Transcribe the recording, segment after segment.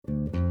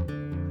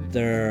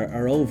There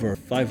are over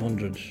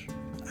 500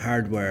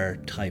 hardware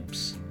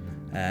types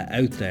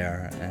out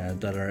there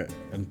that our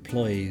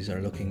employees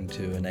are looking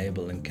to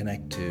enable and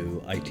connect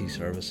to IT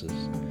services.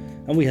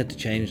 And we had to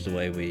change the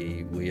way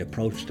we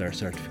approached our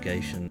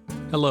certification.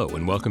 Hello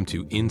and welcome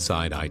to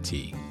Inside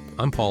IT.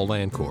 I'm Paul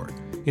Lancourt.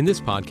 In this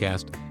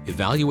podcast,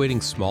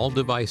 evaluating small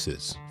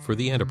devices for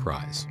the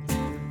enterprise.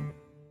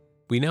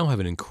 We now have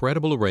an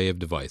incredible array of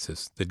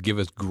devices that give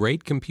us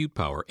great compute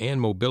power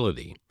and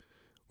mobility.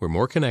 We're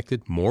more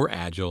connected, more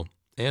agile,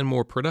 and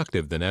more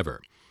productive than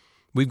ever.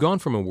 We've gone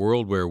from a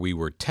world where we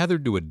were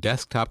tethered to a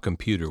desktop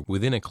computer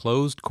within a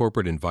closed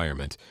corporate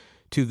environment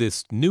to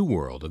this new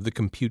world of the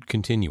compute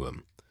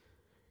continuum.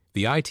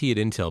 The IT at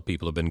Intel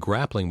people have been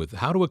grappling with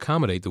how to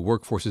accommodate the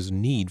workforce's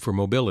need for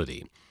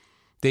mobility.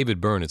 David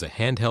Byrne is a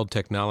Handheld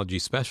Technology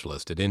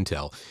Specialist at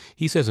Intel.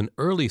 He says an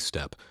early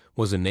step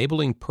was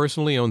enabling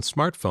personally owned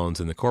smartphones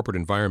in the corporate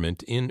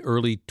environment in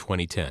early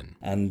 2010.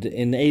 And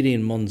in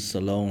 18 months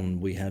alone,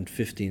 we had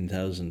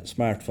 15,000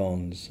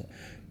 smartphones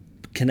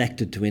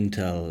connected to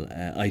Intel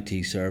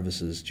IT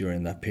services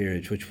during that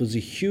period, which was a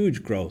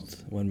huge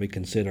growth when we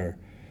consider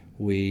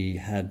we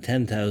had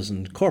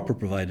 10,000 corporate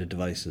provided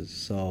devices.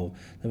 So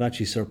they've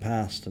actually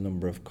surpassed the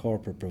number of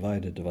corporate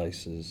provided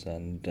devices.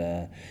 And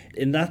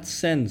in that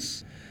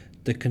sense,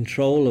 the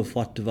control of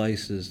what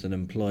devices that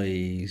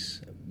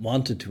employees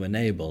wanted to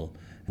enable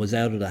was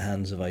out of the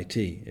hands of IT.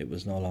 It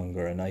was no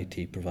longer an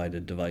IT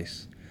provided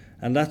device.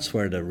 And that's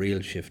where the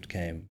real shift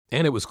came.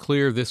 And it was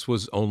clear this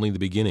was only the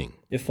beginning.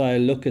 If I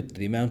look at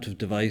the amount of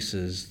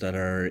devices that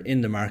are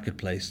in the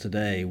marketplace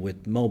today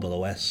with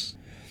mobile OS,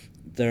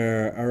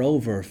 there are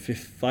over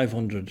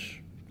 500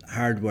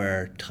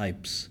 hardware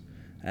types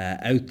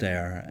out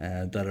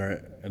there that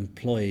our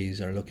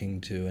employees are looking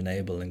to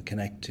enable and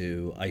connect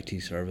to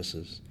IT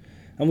services.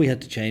 And we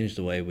had to change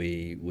the way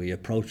we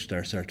approached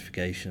our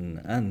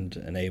certification and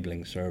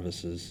enabling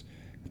services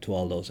to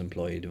all those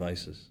employee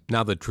devices.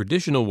 Now, the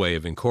traditional way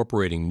of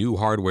incorporating new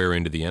hardware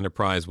into the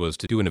enterprise was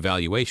to do an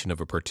evaluation of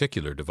a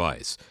particular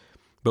device.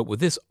 But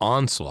with this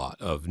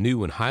onslaught of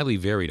new and highly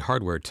varied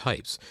hardware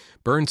types,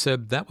 Byrne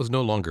said that was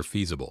no longer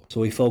feasible. So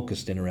we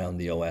focused in around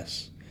the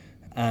OS,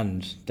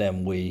 and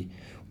then we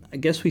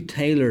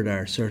tailored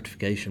our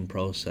certification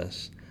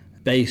process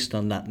based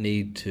on that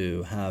need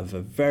to have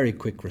a very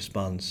quick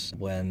response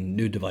when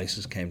new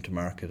devices came to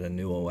market and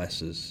new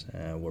OSs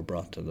were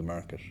brought to the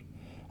market.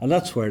 And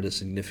that's where the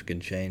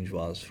significant change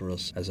was for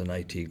us as an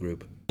IT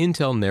group.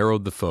 Intel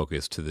narrowed the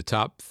focus to the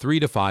top 3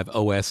 to 5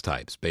 OS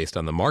types based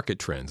on the market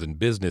trends and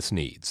business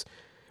needs.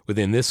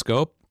 Within this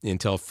scope,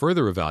 Intel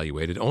further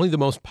evaluated only the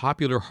most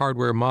popular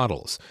hardware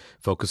models,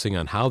 focusing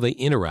on how they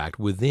interact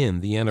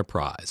within the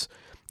enterprise.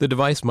 The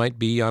device might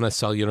be on a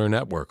cellular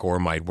network or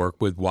might work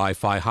with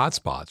Wi-Fi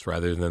hotspots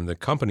rather than the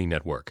company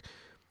network.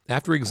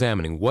 After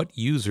examining what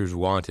users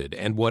wanted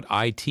and what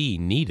IT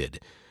needed,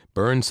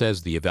 Byrne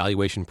says the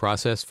evaluation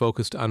process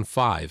focused on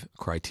 5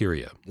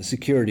 criteria. The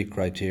security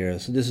criteria.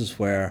 So this is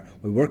where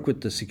we work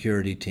with the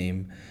security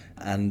team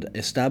and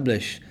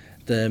establish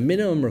the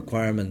minimum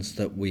requirements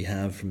that we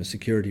have from a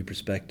security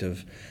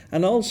perspective,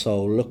 and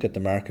also look at the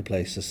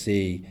marketplace to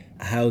see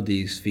how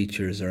these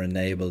features are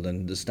enabled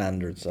and the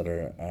standards that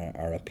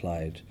are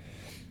applied.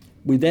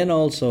 We then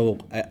also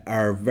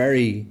are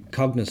very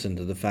cognizant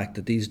of the fact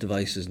that these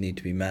devices need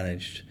to be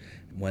managed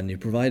when you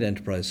provide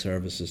enterprise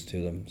services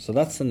to them. So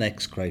that's the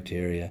next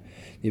criteria,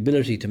 the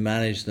ability to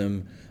manage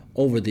them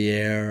over the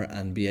air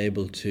and be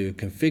able to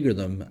configure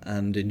them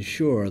and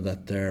ensure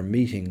that they're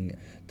meeting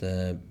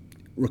the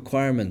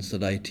requirements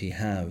that IT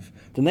have.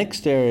 The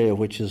next area,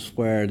 which is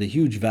where the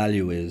huge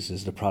value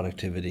is the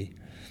productivity.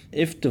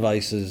 If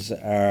devices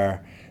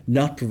are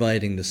not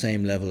providing the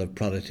same level of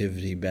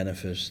productivity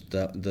benefit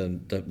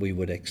that we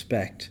would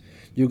expect,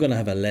 you're going to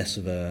have a less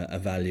of a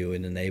value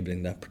in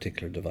enabling that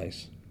particular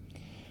device.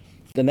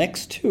 The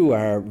next 2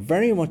 are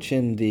very much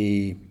in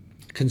the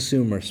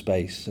consumer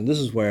space, and this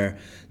is where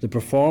the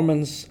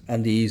performance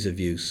and the ease of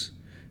use.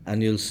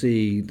 And you'll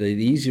see the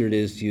easier it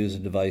is to use a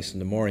device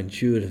and the more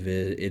intuitive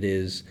it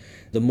is,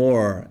 the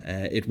more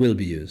it will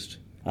be used.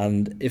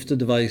 And if the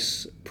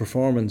device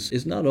performance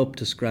is not up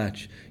to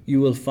scratch,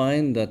 you will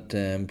find that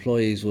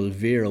employees will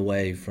veer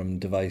away from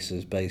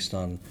devices based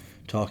on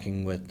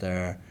talking with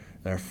their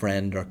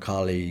friend or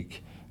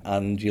colleague.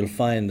 And you'll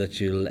find that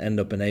you'll end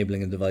up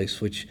enabling a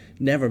device which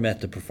never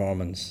met the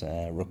performance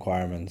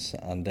requirements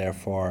and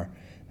therefore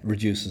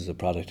reduces the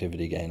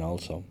productivity gain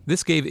also.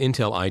 This gave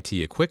Intel IT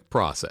a quick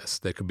process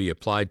that could be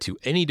applied to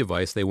any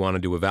device they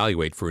wanted to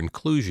evaluate for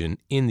inclusion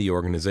in the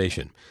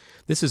organization.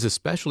 This is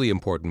especially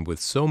important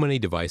with so many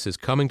devices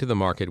coming to the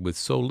market with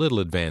so little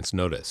advance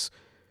notice.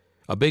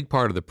 A big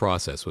part of the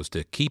process was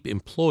to keep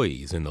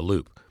employees in the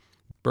loop.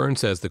 Byrne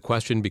says the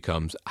question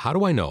becomes, how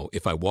do I know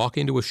if I walk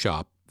into a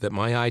shop that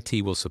my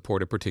IT will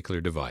support a particular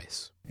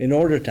device? In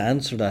order to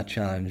answer that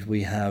challenge,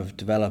 we have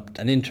developed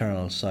an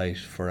internal site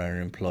for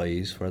our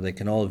employees where they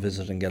can all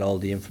visit and get all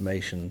the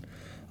information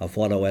of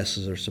what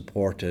OSs are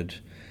supported,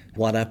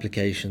 what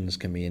applications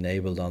can be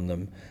enabled on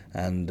them,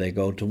 and they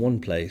go to one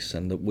place,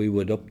 and that we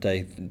would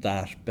update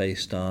that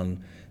based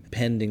on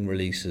pending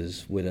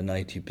releases with an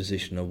IT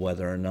position of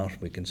whether or not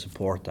we can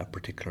support that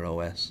particular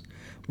OS.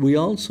 We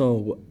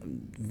also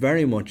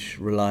very much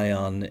rely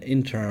on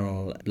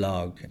internal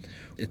blog.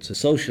 It's a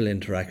social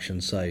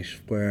interaction site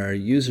where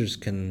users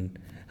can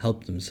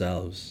help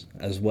themselves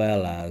as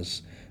well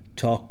as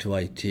talk to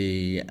IT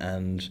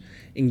and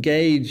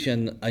engage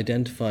and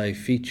identify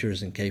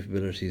features and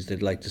capabilities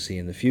they'd like to see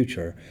in the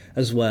future,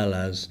 as well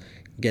as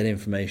get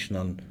information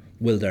on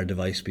will their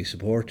device be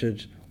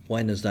supported,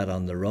 when is that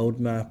on the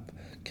roadmap,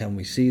 can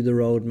we see the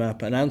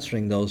roadmap, and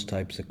answering those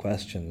types of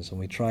questions. And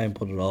we try and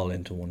put it all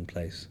into one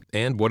place.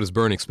 And what does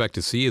Byrne expect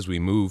to see as we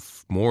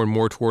move more and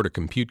more toward a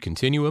compute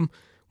continuum?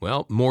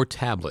 Well, more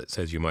tablets,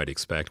 as you might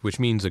expect, which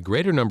means a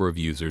greater number of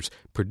users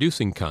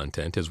producing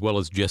content as well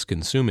as just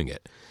consuming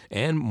it,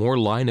 and more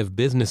line of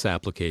business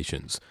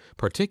applications,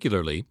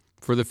 particularly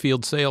for the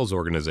field sales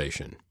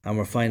organization. And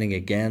we're finding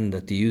again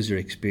that the user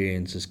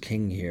experience is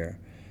king here,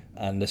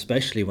 and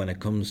especially when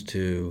it comes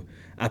to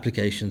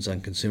applications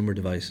on consumer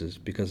devices,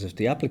 because if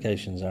the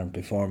applications aren't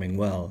performing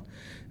well,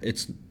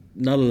 it's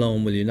not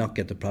alone will you not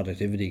get the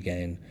productivity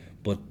gain,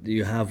 but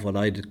you have what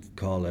I'd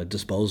call a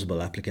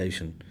disposable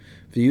application.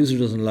 If the user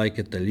doesn't like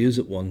it, they'll use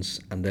it once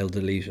and they'll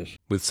delete it.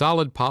 With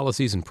solid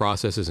policies and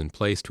processes in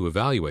place to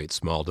evaluate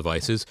small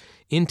devices,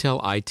 Intel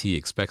IT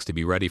expects to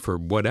be ready for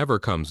whatever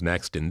comes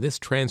next in this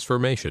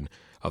transformation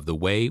of the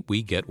way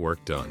we get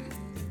work done.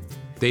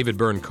 David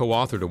Byrne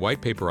co-authored a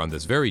white paper on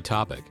this very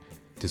topic.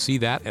 To see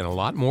that and a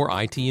lot more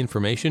IT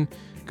information,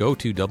 go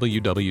to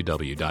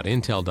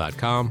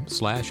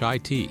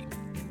www.intel.com/IT.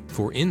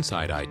 For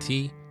Inside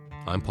IT,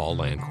 I'm Paul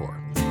Landcore.